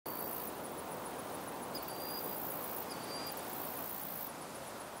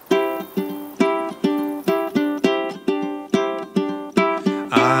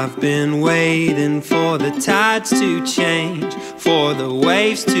I've been waiting for the tides to change, for the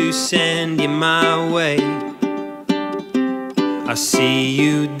waves to send you my way. I see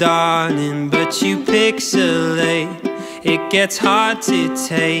you, darling, but you pixelate. It gets hard to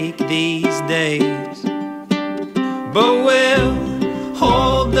take these days, but we'll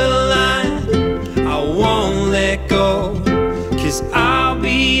hold the line. I won't let go, 'cause I'll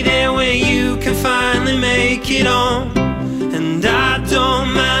be there when you can finally make it on. And I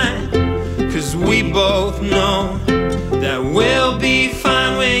don't mind, 'cause we both know that we'll be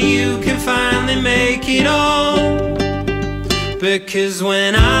fine when you can finally make it on. Because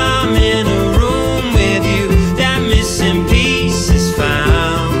when I'm in a room with you, that missing piece is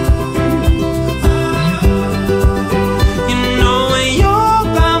found. You know when you're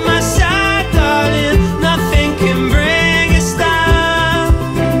by my side, darling, nothing can bring us down.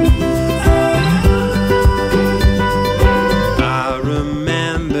 I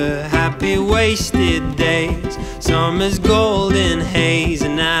remember happy wasted days, summer's golden haze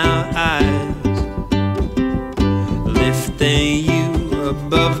in our eyes, lifting you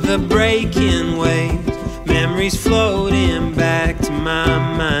above the breaking waves, memories floating back to my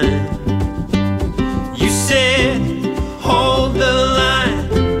mind. You said, hold the line,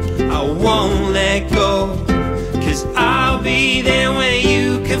 I won't let go, 'cause I'll be there when you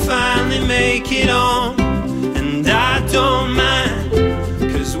can finally make it on. And I don't mind,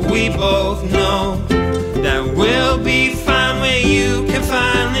 'cause we both know that we'll be fine when you can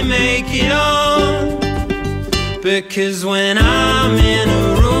finally make it on. Because when I'm in a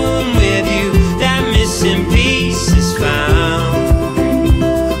room with you, that missing piece is found.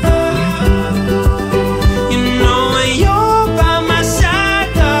 You know when you're by my side,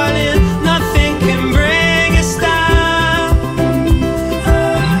 darling, nothing can bring us down.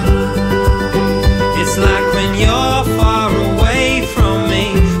 It's like when you're far away from me,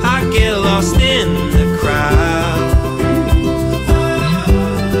 I get lost in the crowd.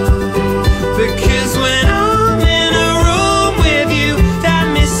 Because when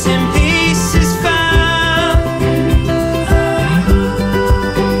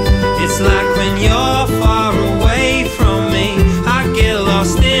you're far away from me, I get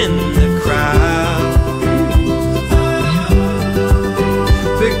lost in the crowd.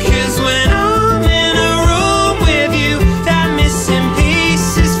 Because when I'm in a room with you, that missing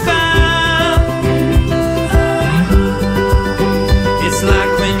piece is found. It's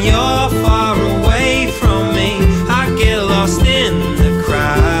like when you're far away from me, I get lost in the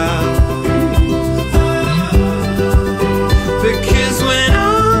crowd. Because when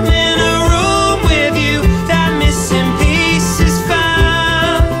I'm in a room with you, that missing piece is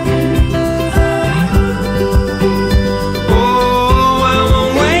found. Oh, I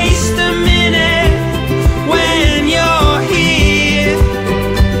won't waste a minute when you're here,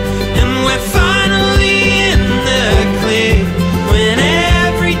 and we're finally in the clear. When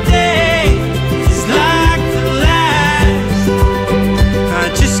every day is like the last, I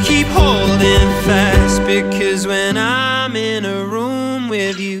just keep holding fast. Because when I'm in a room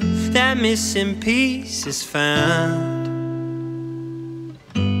with you, that missing piece is found.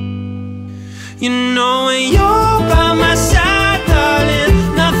 You know when you're by my